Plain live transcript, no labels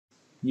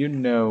you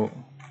know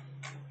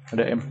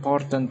the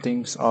important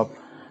things of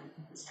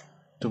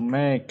to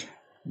make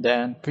the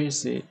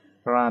NPC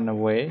run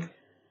away,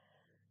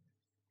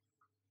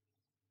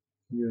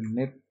 you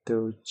need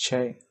to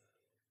check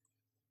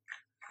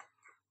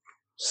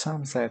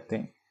some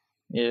setting.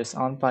 Is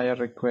on player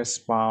request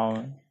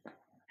spawn.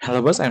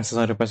 Hello boss, I'm so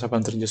sorry to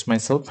introduce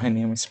myself. My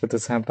name is Putu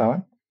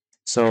Sartawan.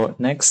 So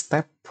next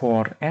step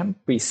for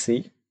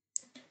NPC,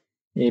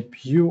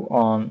 if you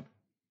on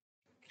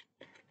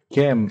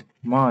game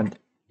mode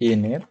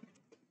init,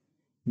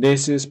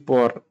 this is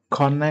for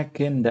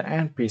connecting the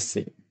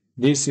NPC.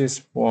 This is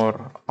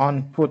for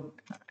onPut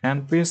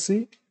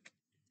NPC,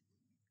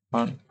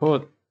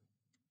 onPut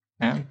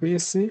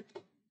NPC,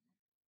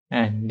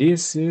 and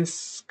this is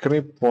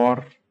script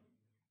for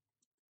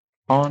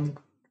on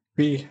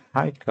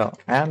vehicle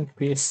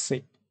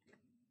NPC.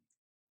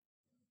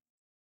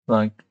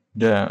 Like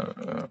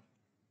the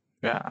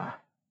yeah,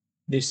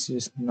 this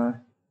is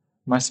not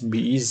must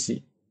be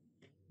easy.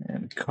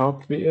 And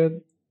copy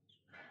it.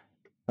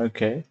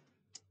 Okay,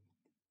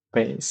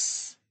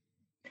 paste.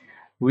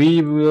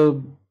 We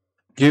will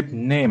give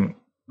name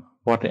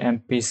for the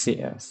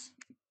NPC as.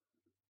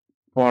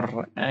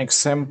 For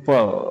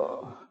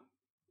example,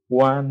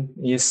 one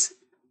is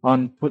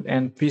onPut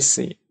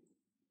NPC.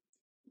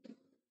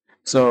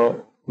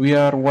 So we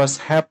are was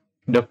have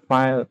the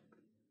file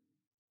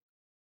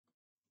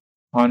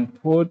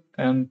onPut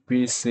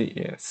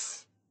NPC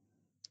is.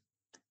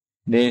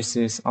 This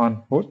is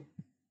onPut.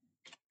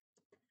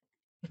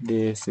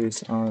 This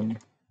is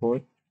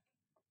onPut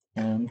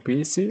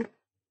NPC.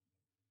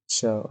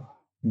 So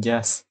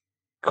just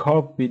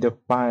copy the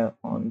file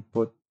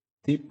onPut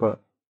type.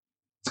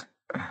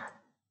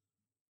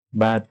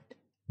 But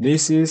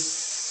this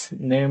is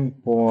name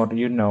for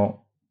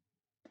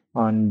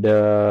on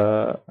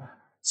the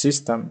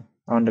system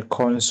on the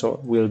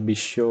console will be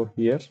shown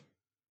here,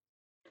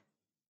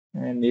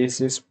 and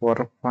this is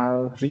for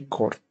file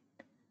record,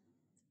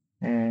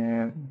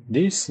 and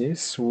this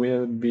is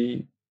will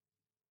be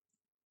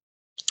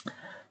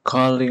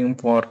calling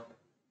for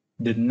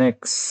the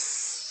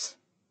next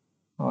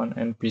on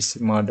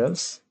NPC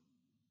models.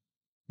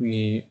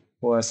 We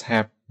was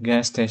have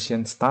gas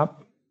station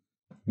stop,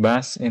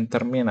 bus in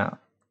terminal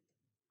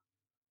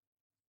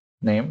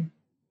name.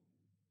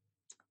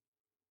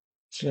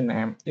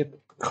 Rename it,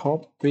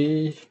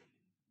 copy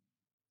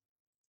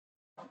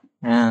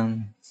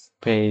and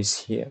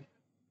paste here.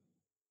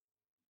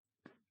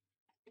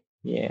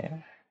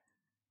 Yeah,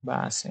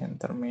 bus and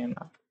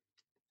terminal.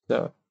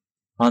 So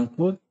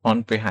onPut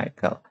on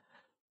vehicle.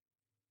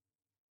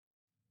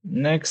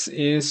 Next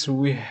is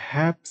we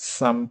have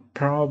some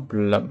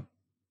problem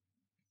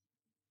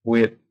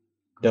with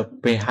the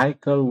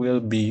vehicle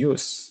will be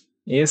used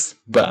is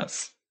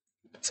bus.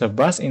 So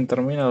bus in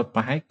terminal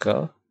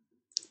vehicle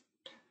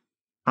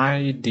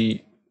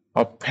ID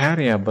of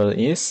variable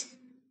is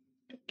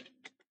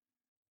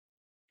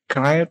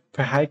create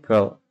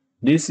vehicle.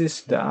 This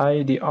is the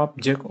ID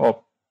object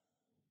of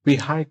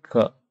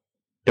vehicle,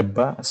 the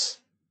bus.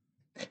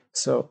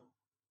 So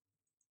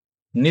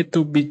need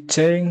to be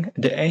change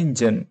the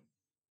engine.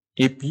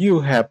 If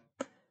you have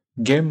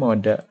game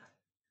mode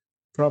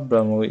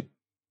problem with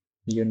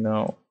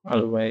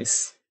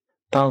always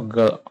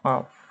toggle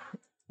off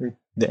with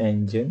the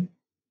engine,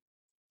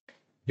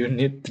 you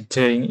need to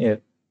change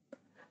it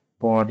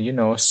for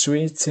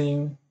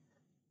switching,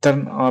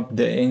 turn off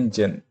the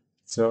engine.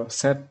 So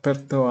set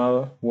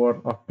virtual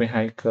world of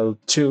vehicle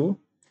 2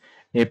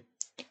 if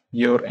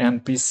your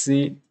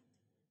NPC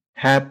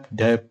have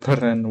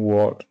different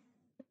world.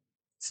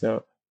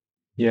 So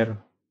here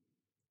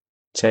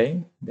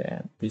change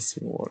the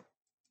NPC world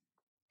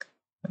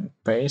and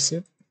paste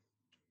it.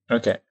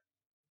 Okay.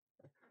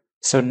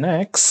 So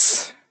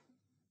next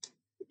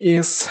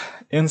is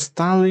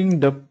installing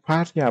the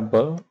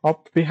variable of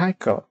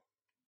vehicle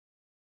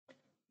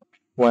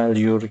while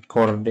you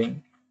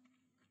recording,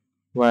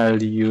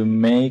 while you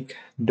make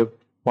the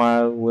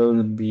file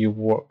will be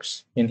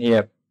works in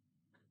here.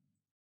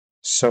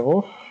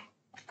 So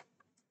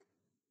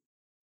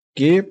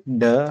give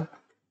the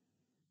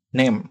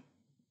name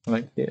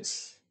like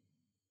this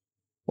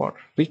for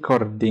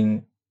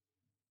recording,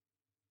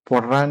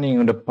 for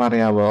running the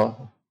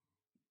variable.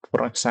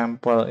 For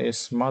example,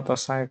 is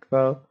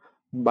motorcycle,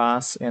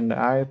 bus in the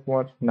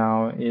airport.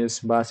 Now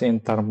is bus in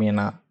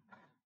terminal.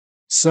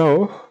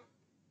 So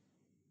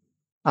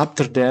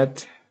after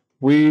that,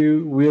 we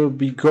will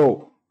be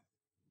go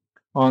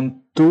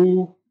on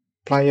to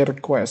player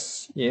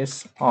request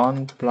is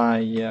on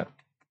player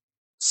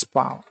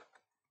spawn.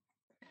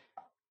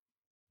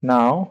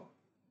 Now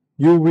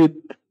you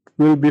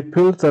will be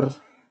filtered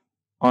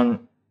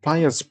on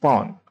player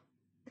spawn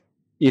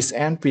is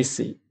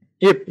NPC.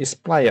 If is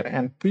player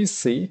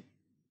NPC,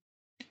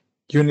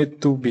 you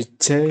need to be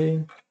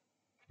change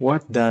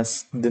what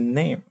does the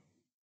name.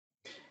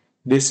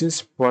 This is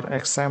for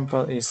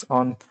example is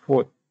on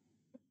foot.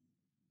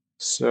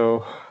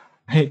 So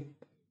I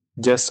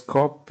just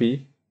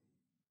copy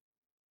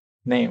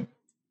name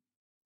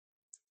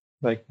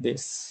like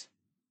this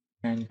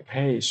and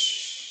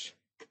paste.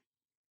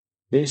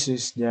 This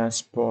is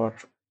just for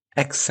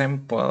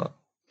example,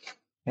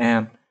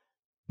 and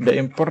the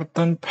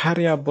important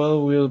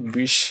variable will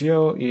be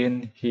shown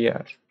in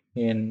here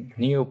in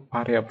new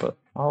variable,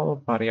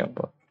 all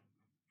variable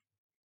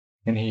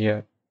in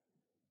here.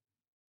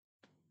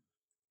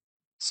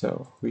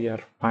 So we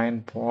are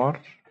fine for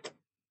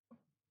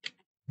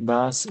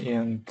bus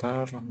in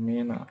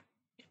terminal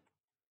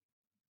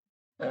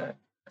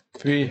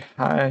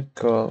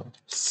vehicle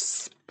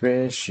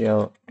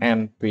special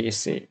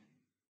NPC.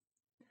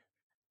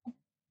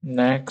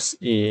 Next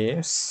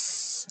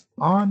is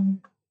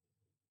on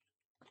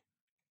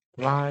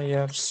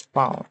player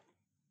spawn.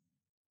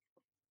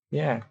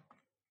 Yeah,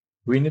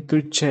 we need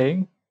to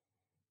change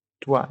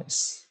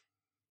twice.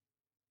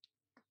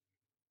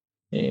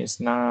 It's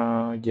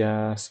now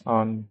just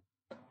on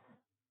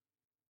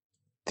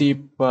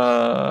type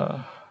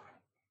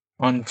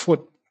on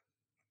foot.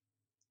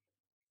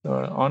 So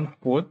on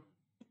foot,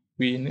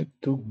 we need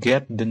to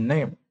get the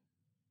name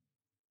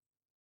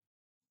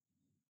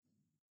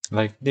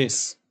like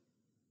this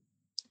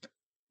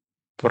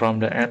from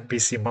the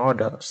NPC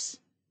models.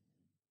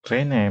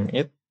 Rename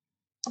it,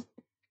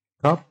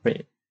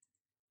 copy,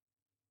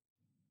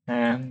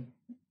 and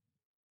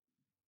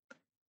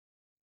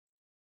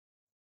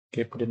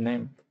give the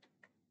name.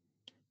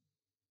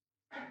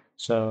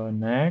 So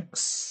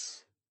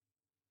next,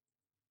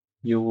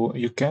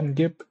 you can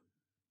give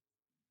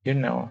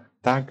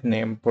tag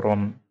name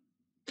from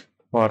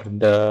for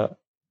the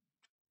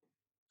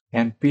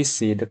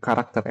NPC, the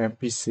character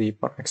NPC,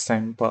 for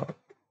example,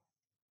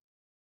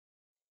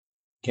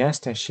 gas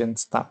station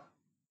staff.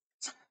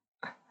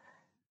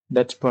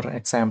 That's for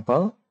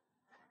example,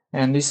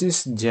 and this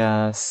is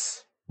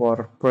just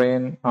for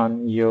print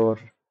on your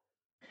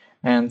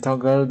and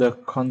toggle the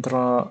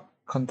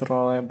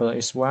controllable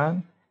is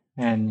 1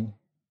 and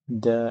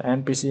the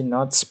NPC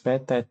not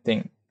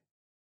spectating.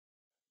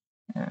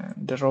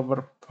 And the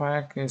rubber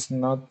pack is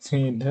not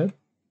needed.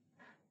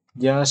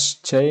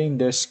 Just change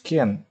the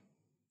skin.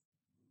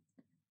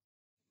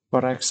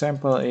 For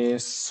example,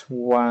 is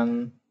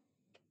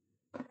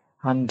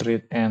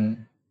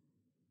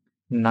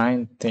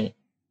 190.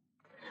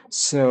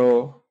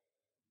 So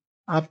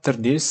after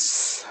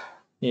this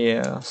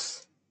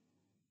is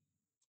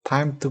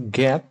time to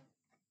get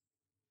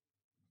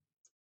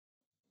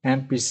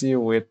NPC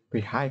with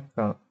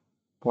vehicle.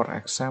 For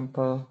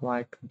example,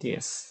 like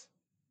this.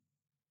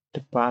 The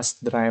bus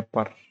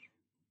driver.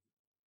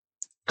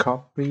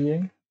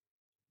 Copying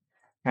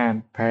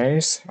and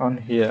paste on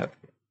here.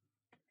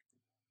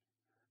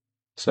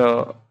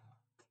 So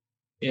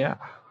yeah,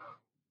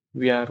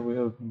 we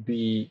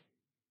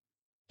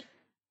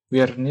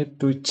need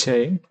to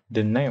change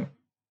the name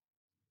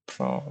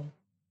from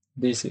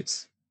this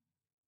is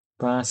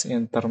pass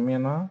in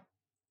terminal,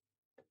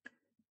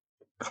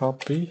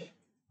 copy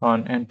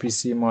on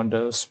NPC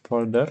models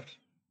folder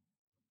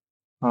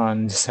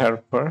on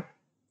server,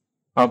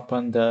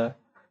 open the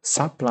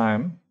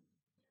sublime,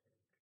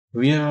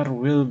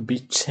 will be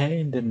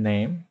change the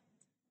name.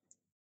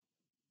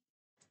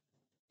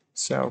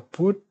 So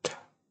put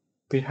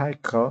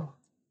vehicle,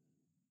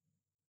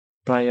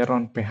 player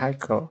on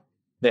vehicle,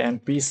 the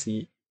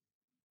NPC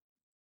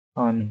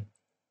on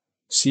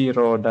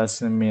 0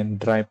 doesn't mean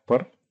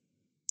driver.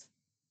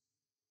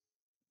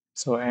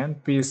 So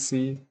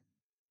NPC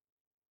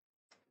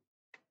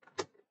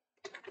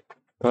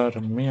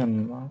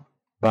terminal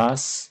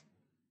bus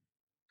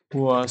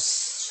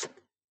was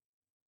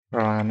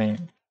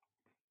running.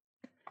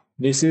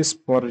 This is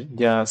for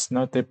just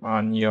notif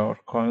on your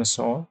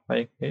console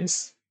like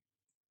this.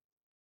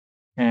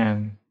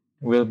 And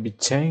will be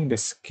change the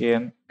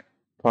skin.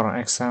 For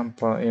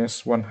example,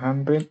 is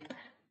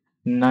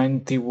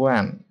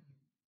 191.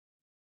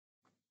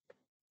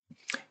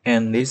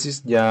 And this is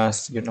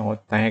just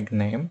tag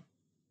name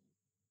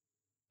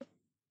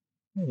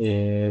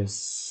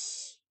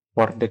is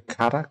for the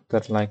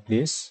character like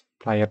this,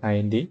 player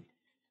ID.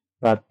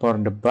 But for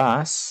the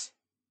bus,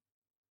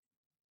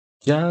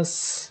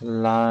 just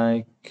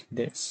like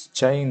this,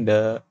 change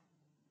the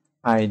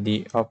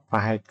ID of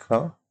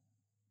vehicle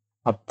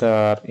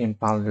after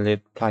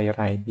invalid player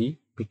ID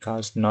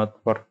because not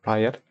for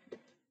player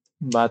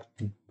but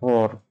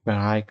for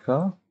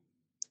vehicle.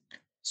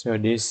 So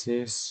this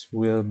is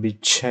will be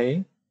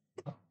changed.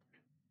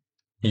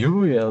 You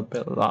will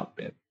love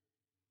it.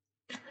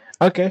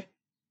 Okay,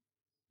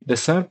 the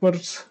server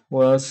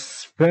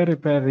was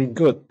very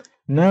good.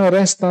 Now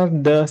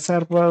restart the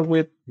server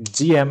with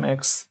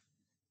gmx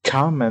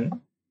command.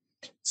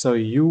 So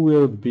you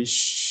will be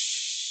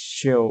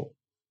see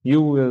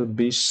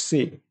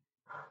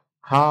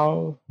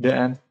how the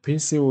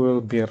NPC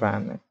will be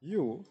running.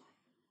 You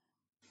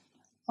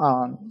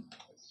on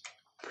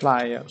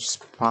player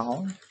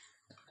spawn,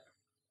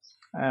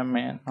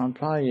 on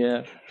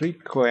player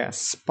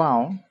request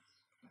spawn,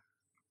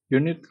 you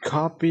need to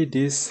copy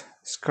this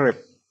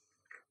script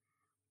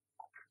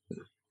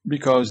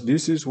because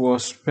this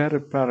was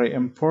very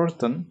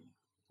important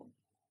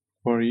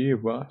for you,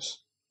 boss.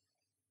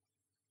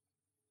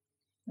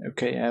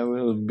 Okay, I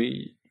will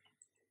be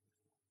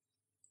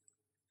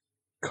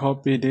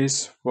Copy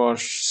this for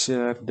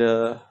share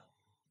the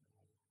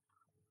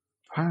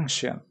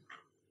function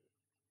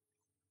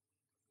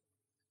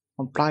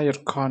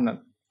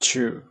OnPlayerConnect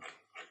to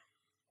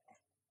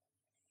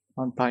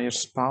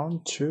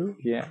OnPlayerSpawn to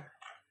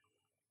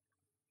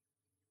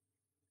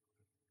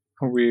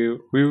we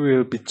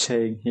will be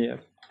checking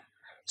here.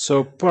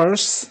 So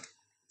first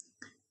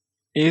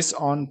is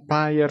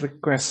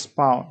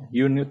OnPlayerRequestSpawn.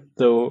 You need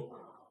to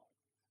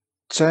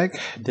check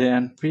the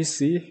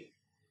NPC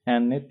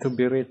and need to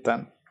be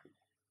written.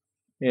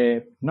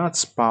 If not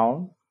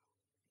spawn,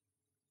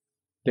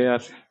 there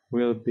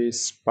will be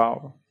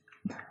spawn.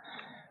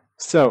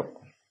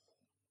 So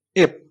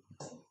if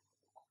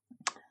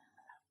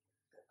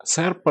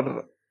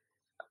server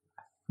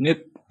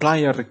need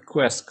player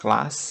request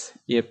class,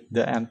 if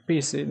the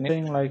NPC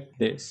needing like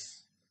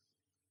this,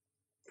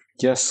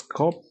 just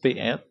copy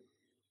it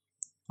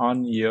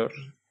on your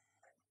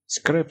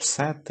script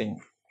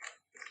setting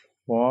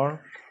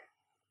or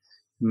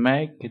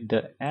make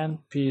the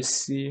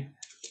NPC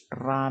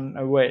run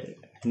away,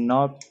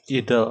 not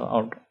idle,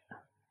 or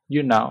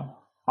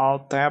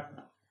alt tab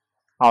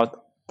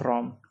out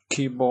from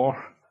keyboard.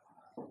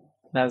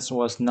 That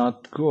was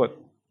not good.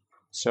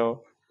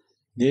 So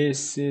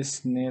this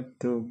is need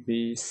to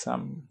be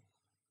some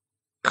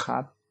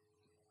cut.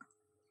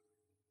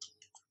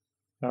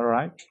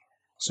 Alright.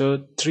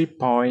 So 3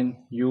 point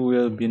you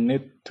will be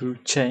need to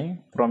change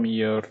from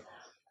your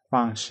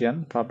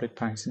function. Public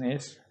function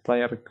is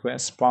player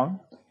request spawn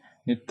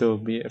need to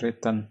be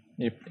written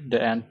if the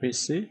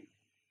NPC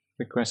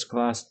request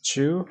class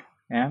true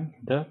and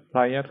the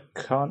player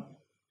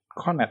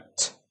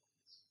connect.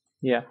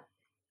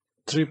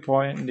 3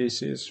 point.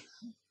 This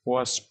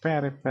was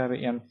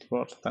very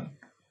important.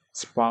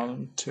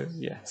 Spawn to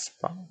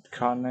spawn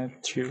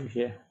connect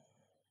to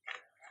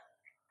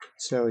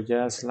So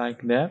just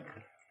like that,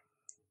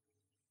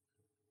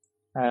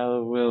 I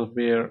will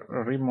be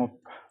remove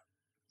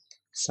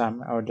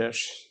some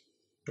others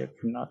if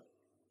not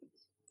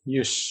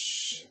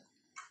use.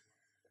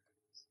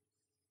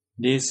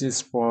 This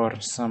is for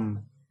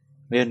some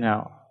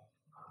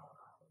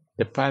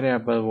the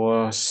variable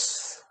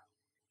was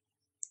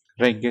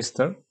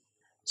registered,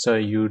 so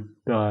you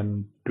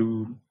don't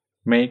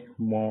make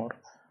more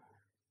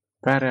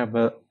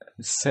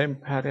same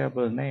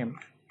variable name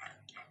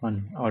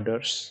on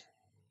others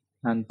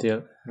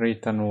until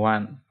return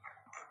 1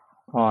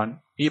 on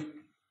if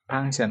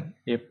function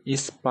if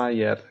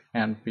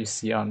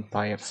IsPlayerNPC on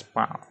player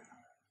spawn.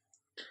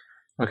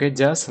 Okay,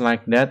 just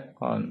like that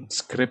on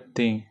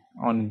scripting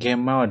on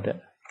game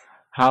mode,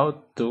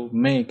 how to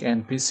make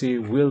NPC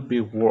will be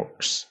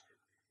works.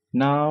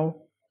 Now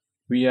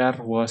we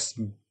was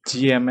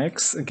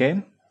GMX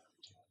again.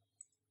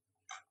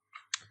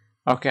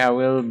 Okay, I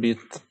will be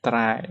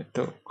try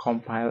to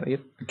compile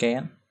it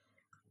again.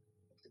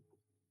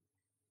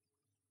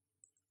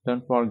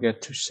 Don't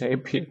forget to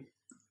save it.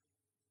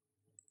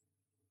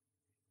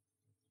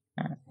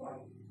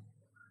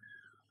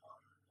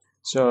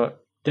 So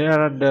there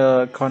are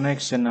the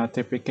connection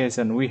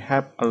notification. We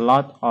have a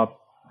lot of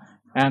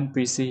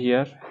NPC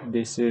here.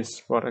 This is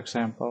for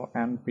example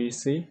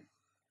NPC.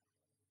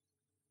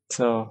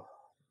 So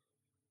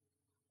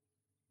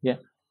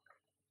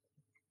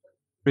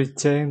we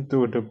change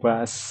to the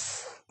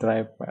bus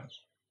driver.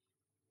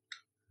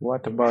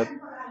 What about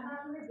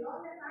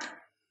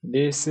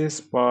this is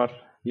for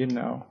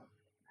the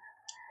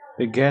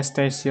gas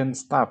station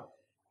staff.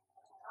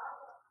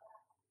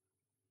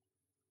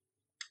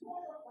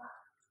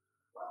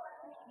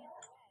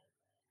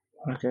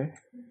 Okay,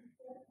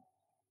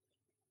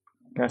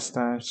 gas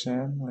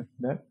station like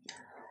that.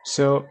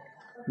 So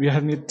we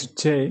need to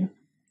change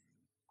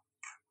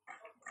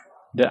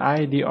the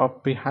ID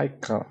of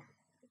vehicle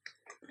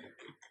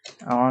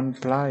on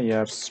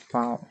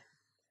OnPlayerSpawn.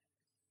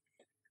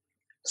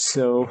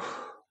 So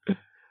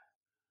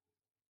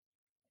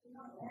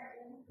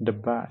the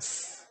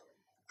bus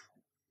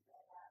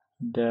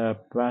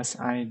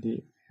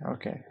ID.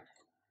 Okay,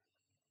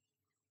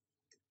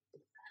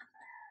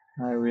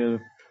 I will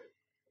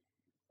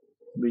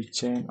be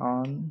changed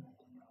on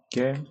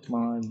game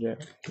mode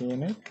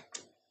in it.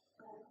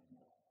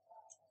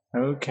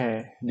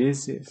 Okay,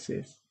 this is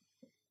it.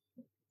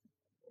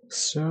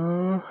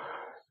 So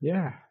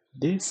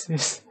this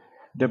is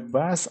the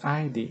bus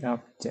ID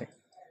object,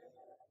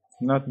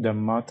 not the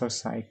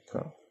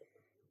motorcycle.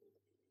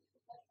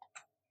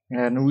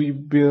 And we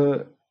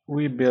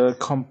will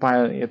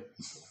compile it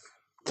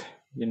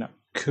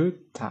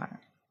good time.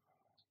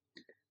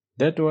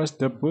 That was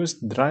the bus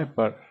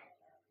driver.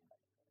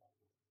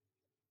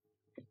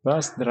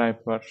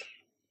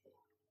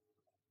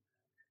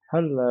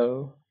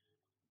 Hello.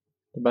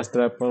 The bus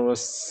driver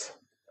was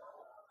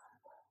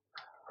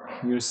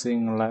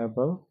using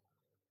label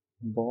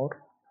board,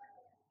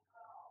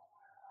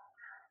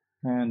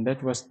 and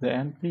that was the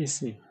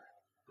NPC.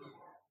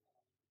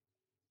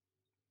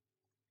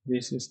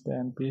 This is the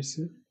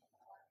NPC.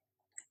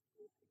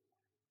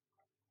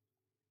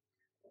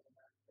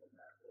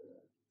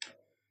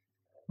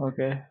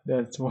 Okay,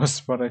 that was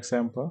for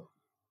example.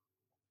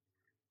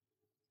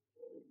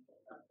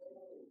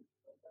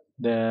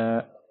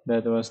 the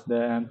that was the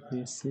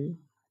NPC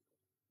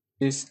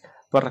is,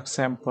 for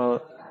example,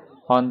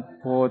 on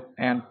put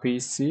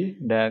NPC,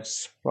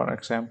 that's for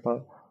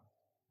example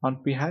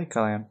on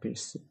vehicle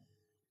NPC,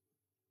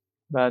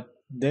 but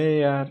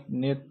they are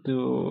need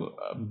to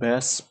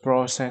best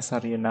processor,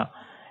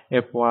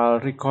 if while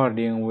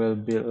recording will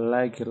be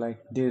like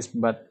this,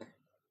 but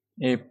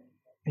if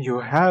you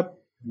have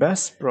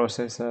best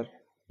processor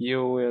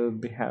you will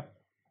be have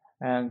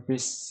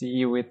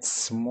NPC with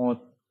smooth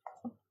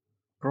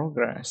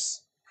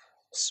progress,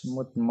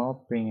 smooth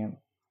mapping.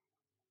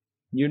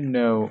 You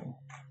know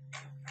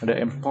the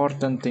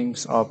important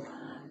things of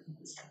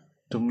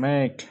to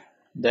make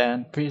the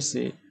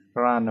NPC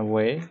run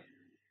away.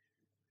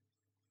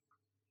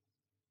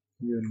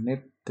 You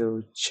need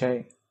to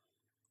check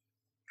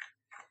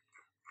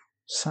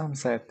some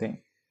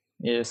setting.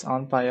 Is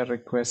on player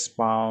request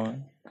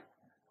spawn,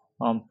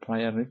 on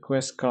player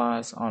request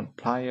class, on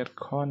player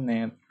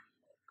connect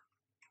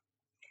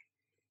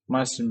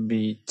must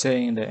be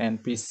changed. The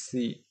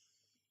NPC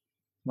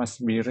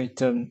must be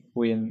returned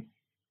when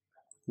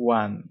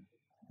 1.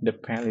 The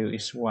value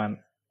is 1.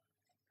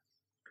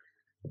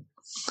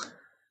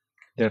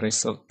 The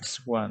result is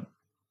 1.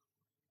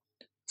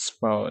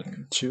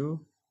 Spawn 2.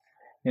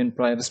 In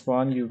player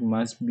spawn you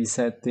must be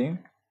setting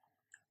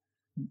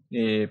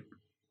if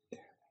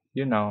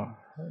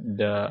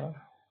the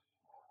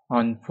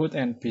on-put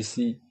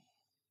NPC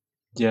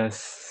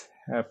just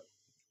have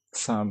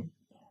some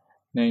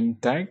name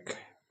tag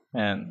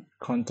and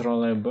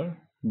controllable,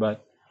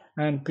 but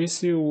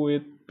NPC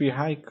with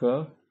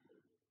vehicle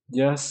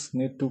just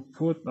need to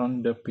put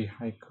on the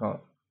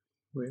vehicle.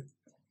 With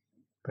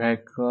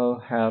vehicle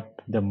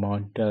help the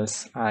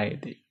model's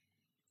ID,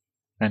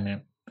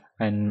 and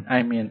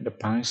I mean the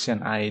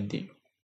function ID.